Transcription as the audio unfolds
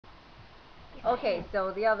Okay,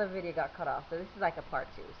 so the other video got cut off, so this is like a part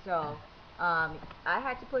two. So, I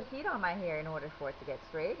had to put heat on my hair in order for it to get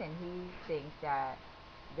straight, and he thinks that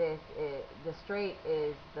the straight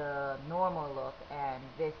is the normal look, and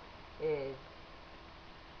this is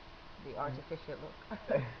the artificial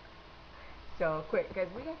look. So quick, because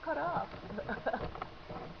we got cut off.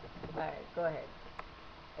 Alright, go ahead.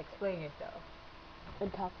 Explain yourself.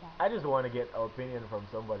 And talk I loud. just want to get an opinion from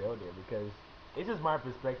somebody out there because it's just my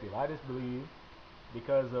perspective. I just believe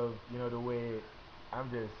because of the way I'm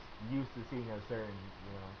just used to seeing a certain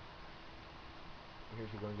here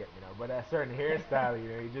she gonna get me now, but a certain hairstyle,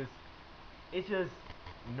 it's just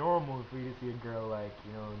normal for you to see a girl like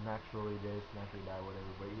naturally this, naturally that,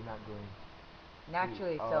 whatever. But you're not going to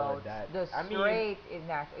Naturally, all so of that. the I mean, straight is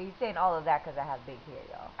natural. He's saying all of that because I have big hair,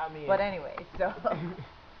 y'all. I mean, But anyway, so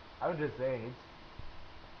I'm just saying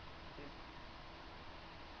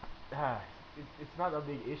ah, it's not a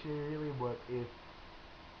big issue really, but if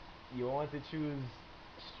you want to choose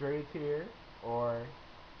straight hair or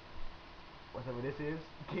whatever this is,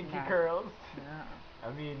 kinky nah, curls. nah.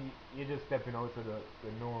 I mean, you're just stepping out to the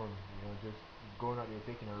norm. Just going out there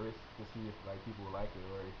taking a risk to see if like people like it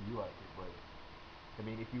or if you like it. But I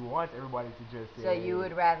mean, if you want everybody to just say, So you hey,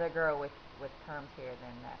 would rather a girl with perms hair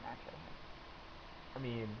than that natural hair? I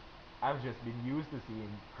mean, I've just been used to seeing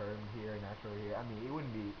perm hair, natural hair. I mean,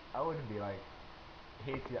 I wouldn't be like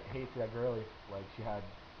hate that girl if like she had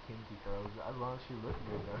kinky curls as long as she looked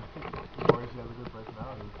good or she has a good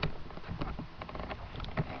personality.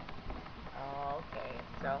 Okay,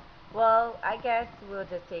 so well, I guess we'll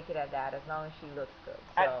just take it at that as long as she looks good.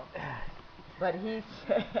 I, So, but he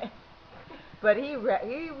said, but he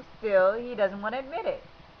doesn't want to admit it.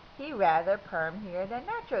 He rather perm hair than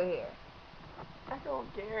natural hair. I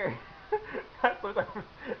don't care. That's what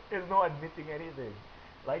there's no admitting anything.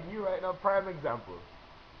 Like you right now, prime example.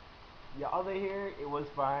 Your other hair, it was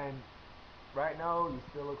fine. Right now, you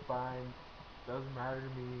still look fine. Doesn't matter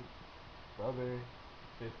to me. Brother,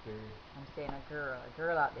 sister. I'm saying a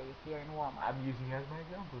girl out there you see her in Walmart. I'm using you as my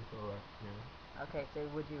example, so Okay, so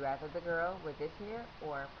would you rather the girl with this hair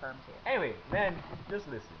or permed hair? Anyway, man, just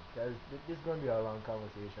listen, because this is gonna be a long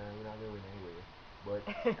conversation, and we're not going anywhere. But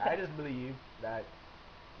I just believe that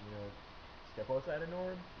you know, step outside the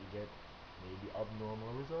norm, you get maybe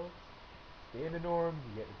abnormal results. Stay in the norm,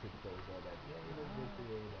 you get the typical result that yeah, you look good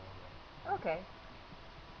today, blah blah. Okay,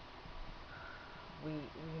 we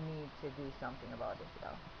need to do something about this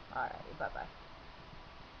though. Alrighty, bye bye.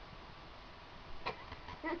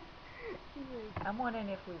 I'm wondering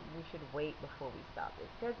if we should wait before we stop this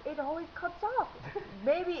because it always cuts off.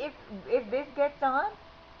 Maybe if this gets on,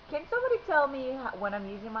 can somebody tell me when I'm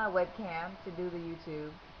using my webcam to do the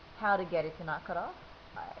YouTube how to get it to not cut off?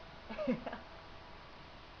 Alright.